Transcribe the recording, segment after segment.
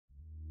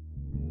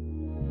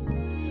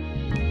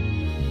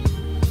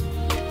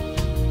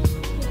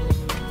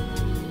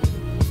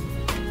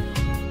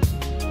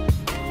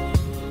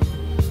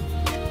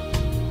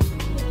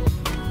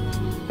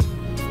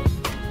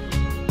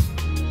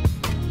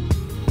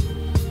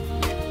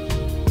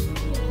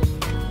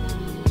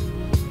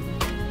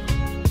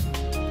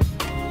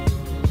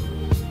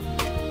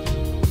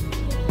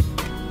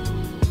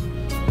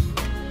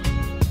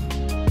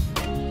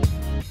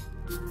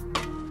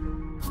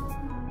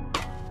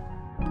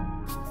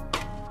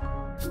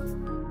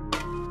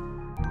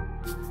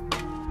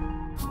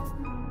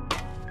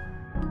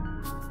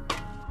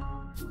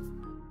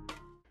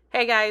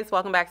Hey guys,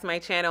 welcome back to my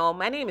channel.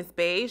 My name is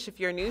Beige. If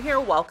you're new here,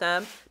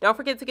 welcome. Don't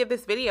forget to give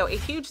this video a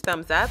huge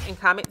thumbs up and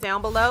comment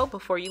down below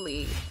before you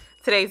leave.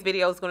 Today's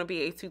video is going to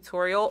be a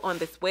tutorial on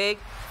this wig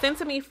sent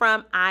to me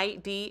from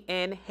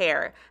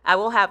IDNHAIR. I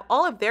will have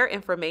all of their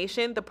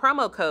information, the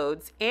promo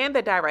codes, and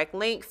the direct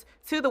links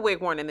to the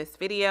wig worn in this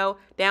video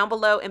down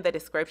below in the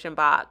description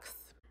box.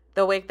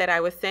 The wig that I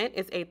was sent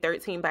is a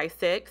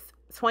 13x6,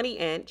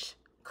 20-inch,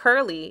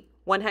 curly,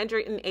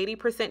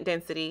 180%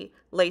 density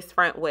lace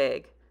front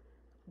wig.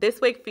 This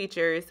wig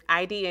features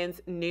IDN's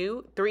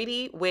new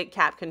 3D wig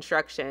cap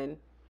construction.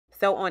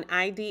 So on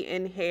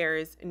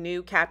IDNHAIR's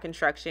new cap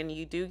construction,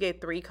 you do get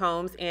 3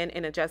 combs and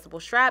an adjustable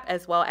strap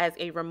as well as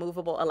a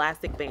removable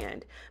elastic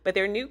band. But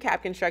their new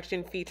cap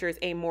construction features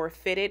a more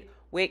fitted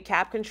wig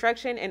cap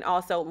construction and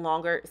also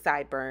longer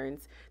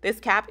sideburns.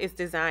 This cap is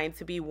designed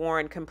to be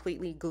worn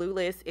completely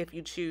glueless if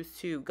you choose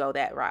to go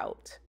that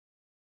route.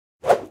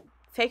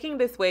 Taking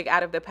this wig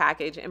out of the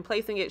package and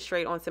placing it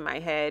straight onto my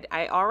head,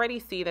 I already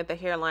see that the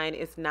hairline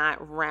is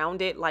not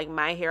rounded like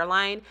my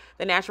hairline.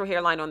 The natural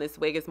hairline on this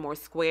wig is more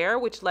square,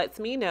 which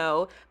lets me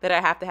know that I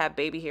have to have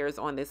baby hairs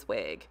on this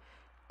wig.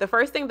 The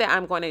first thing that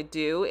I'm going to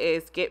do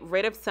is get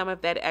rid of some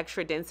of that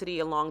extra density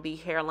along the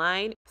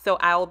hairline. So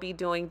I'll be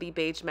doing the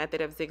beige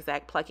method of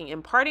zigzag plucking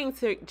and parting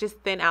to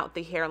just thin out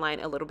the hairline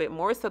a little bit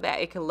more so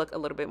that it can look a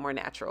little bit more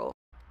natural.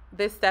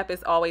 This step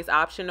is always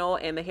optional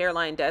and the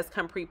hairline does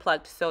come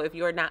pre-plucked, so if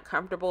you're not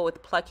comfortable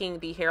with plucking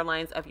the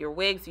hairlines of your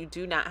wigs, you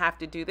do not have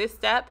to do this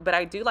step. But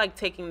I do like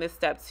taking this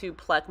step to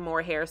pluck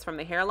more hairs from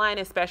the hairline,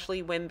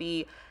 especially when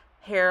the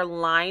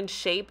hairline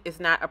shape is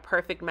not a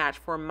perfect match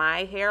for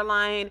my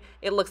hairline.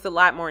 It looks a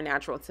lot more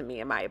natural to me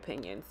in my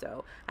opinion.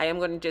 So I am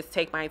going to just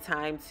take my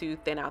time to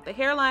thin out the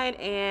hairline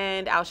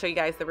and I'll show you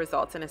guys the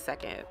results in a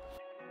second.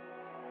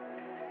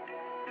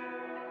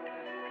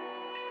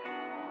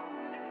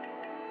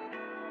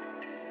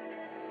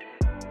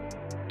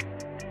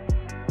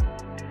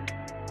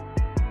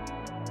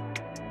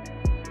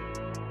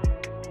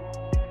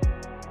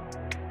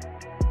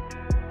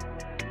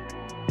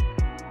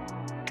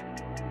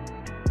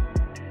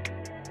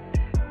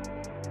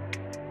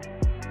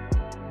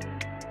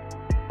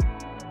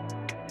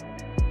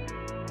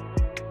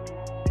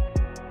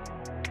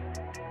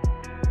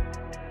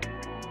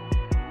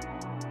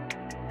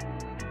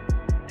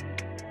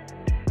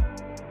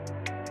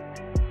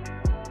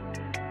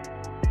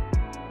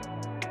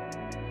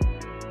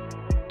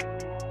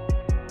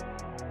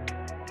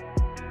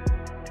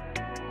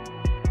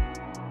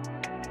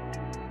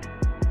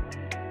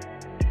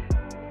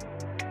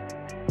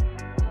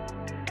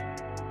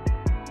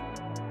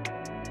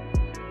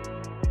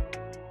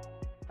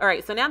 All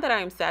right, so now that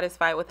I am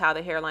satisfied with how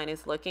the hairline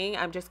is looking,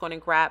 I'm just going to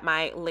grab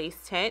my lace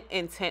tint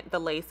and tint the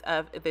lace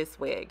of this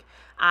wig.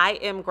 I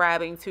am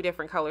grabbing 2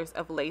 different colors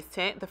of lace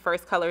tint. The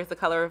first color is the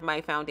color of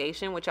my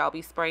foundation, which I'll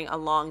be spraying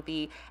along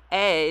the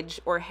edge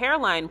or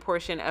hairline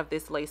portion of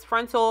this lace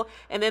frontal.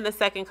 And then the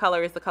second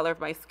color is the color of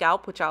my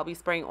scalp, which I'll be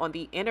spraying on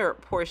the inner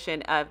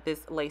portion of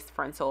this lace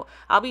frontal.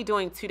 I'll be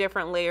doing 2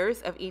 different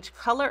layers of each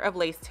color of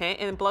lace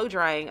tint and blow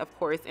drying, of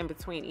course, in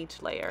between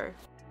each layer.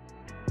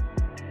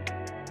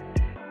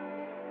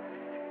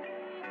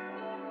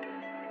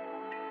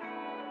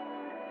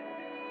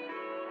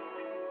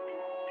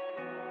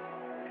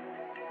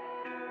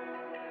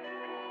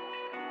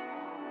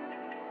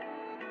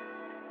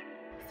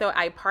 So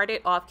I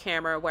parted off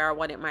camera where I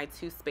wanted my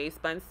 2 space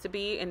buns to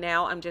be, and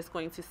now I'm just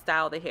going to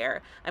style the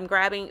hair. I'm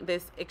grabbing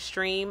this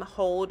Extreme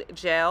Hold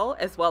gel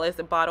as well as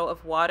a bottle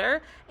of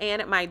water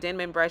and my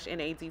Denman brush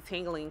and a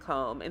detangling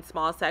comb. In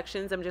small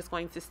sections, I'm just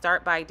going to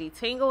start by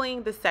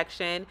detangling the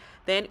section,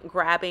 then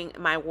grabbing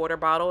my water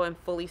bottle and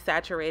fully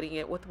saturating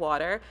it with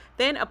water,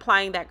 then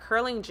applying that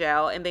curling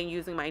gel and then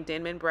using my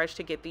Denman brush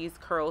to get these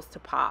curls to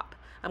pop.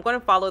 I'm going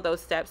to follow those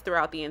steps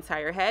throughout the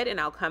entire head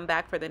and I'll come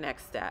back for the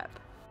next step.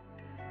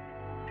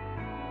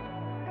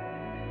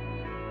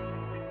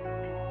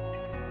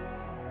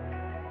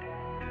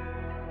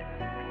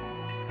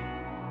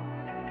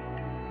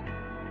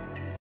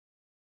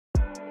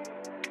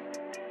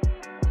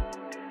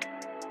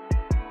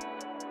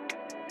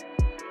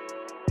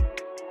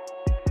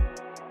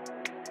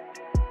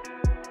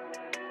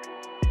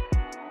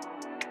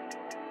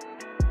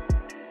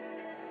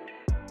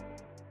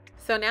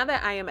 So now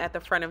that I am at the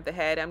front of the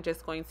head, I'm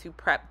just going to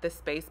prep the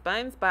space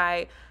buns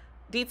by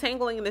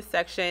detangling this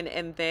section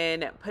and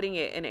then putting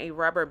it in a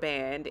rubber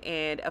band.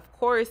 And of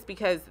course,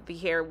 because the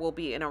hair will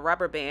be in a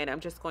rubber band,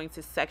 I'm just going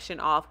to section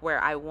off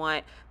where I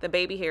want the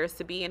baby hairs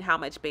to be and how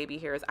much baby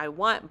hairs I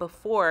want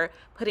before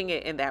putting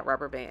it in that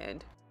rubber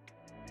band.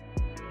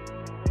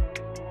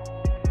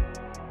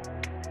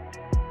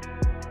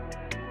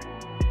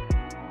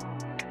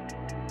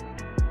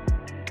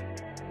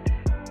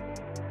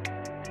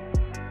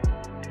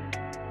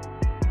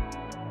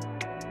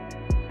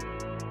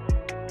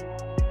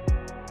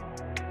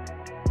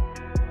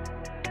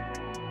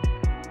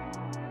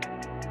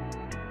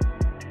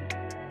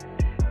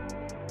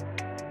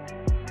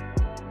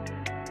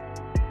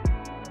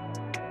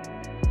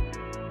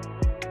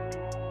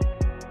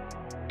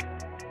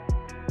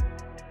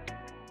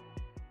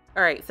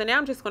 All right, so now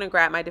I'm just going to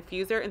grab my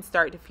diffuser and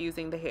start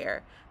diffusing the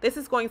hair. This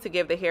is going to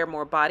give the hair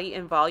more body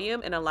and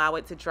volume and allow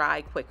it to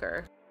dry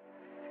quicker.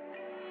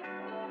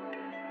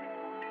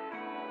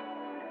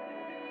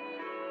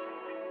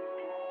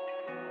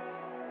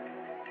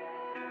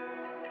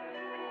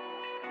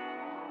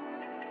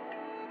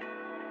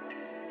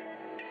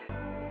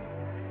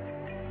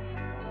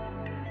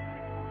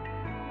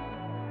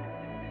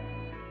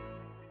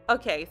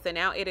 Okay, so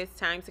now it is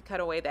time to cut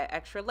away that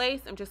extra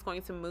lace. I'm just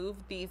going to move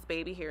these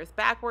baby hairs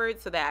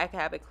backwards so that I can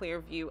have a clear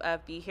view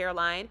of the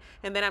hairline.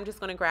 And then I'm just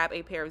going to grab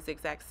a pair of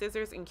zigzag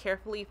scissors and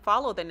carefully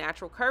follow the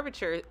natural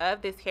curvature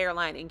of this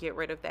hairline and get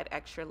rid of that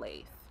extra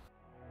lace.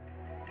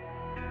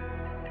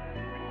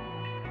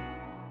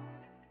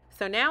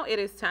 So now it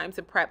is time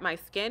to prep my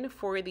skin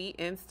for the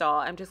install.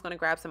 I'm just going to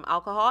grab some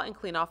alcohol and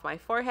clean off my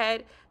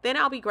forehead. Then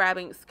I'll be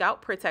grabbing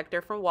scalp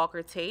protector from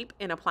Walker Tape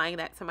and applying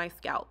that to my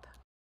scalp.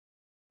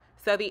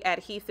 So the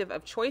adhesive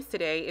of choice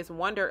today is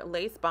Wonder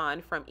Lace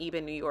Bond from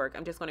Eben, New York.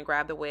 I'm just going to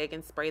grab the wig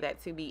and spray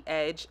that to the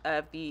edge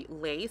of the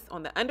lace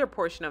on the under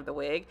portion of the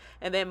wig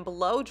and then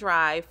blow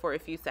dry for a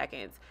few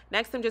seconds.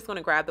 Next, I'm just going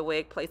to grab the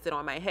wig, place it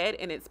on my head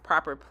in its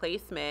proper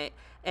placement,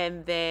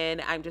 and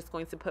then I'm just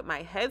going to put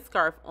my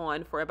headscarf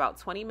on for about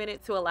 20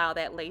 minutes to allow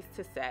that lace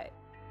to set.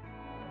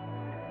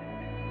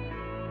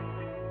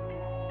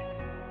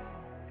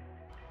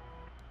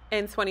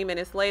 And 20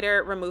 minutes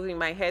later, removing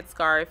my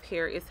headscarf,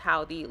 here is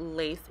how the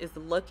lace is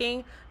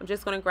looking. I'm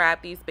just going to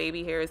grab these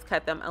baby hairs,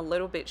 cut them a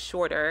little bit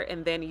shorter,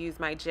 and then use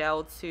my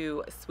gel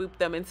to swoop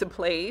them into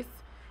place.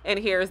 And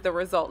here's the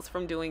results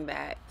from doing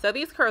that. So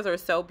these curls are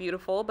so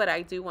beautiful, but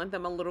I do want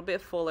them a little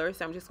bit fuller.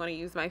 So I'm just going to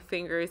use my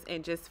fingers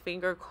and just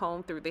finger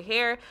comb through the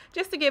hair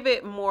just to give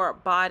it more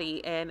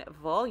body and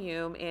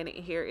volume. And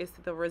here is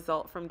the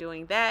result from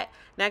doing that.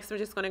 Next, I'm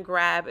just going to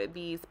grab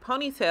these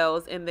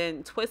ponytails and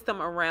then twist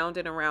them around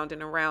and around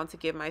and around to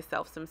give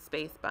myself some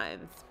space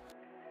buns.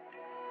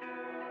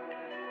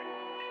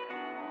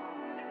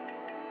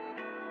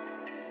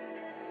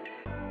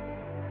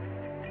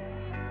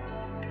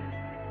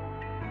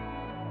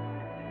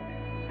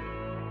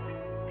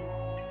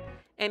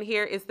 And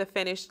here is the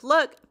finished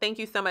look. Thank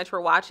you so much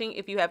for watching.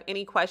 If you have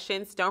any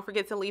questions, don't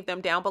forget to leave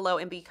them down below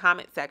in the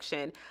comment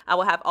section. I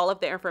will have all of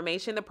the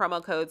information, the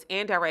promo codes,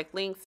 and direct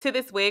links to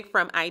this wig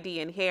from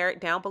IDNHAIR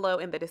down below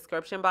in the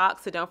description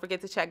box. So don't forget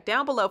to check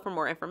down below for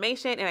more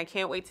information. And I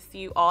can't wait to see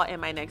you all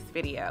in my next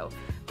video.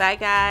 Bye,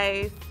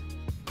 guys.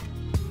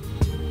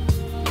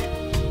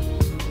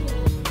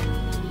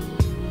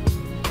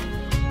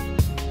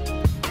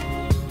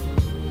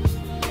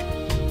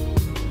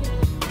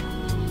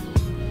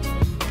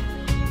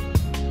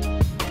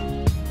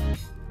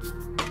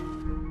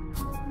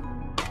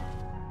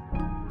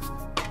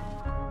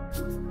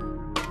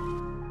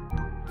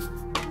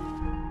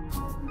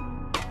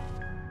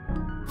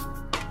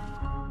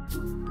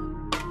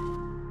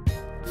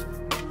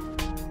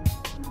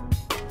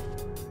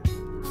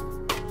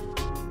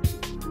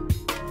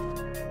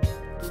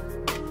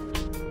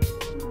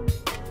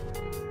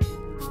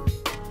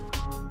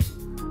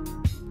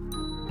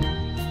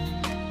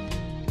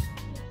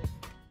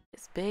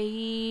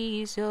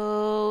 Beige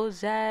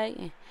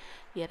Ojai.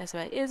 Yeah, that's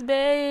right. It's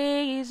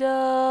beige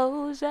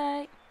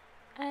Ojai.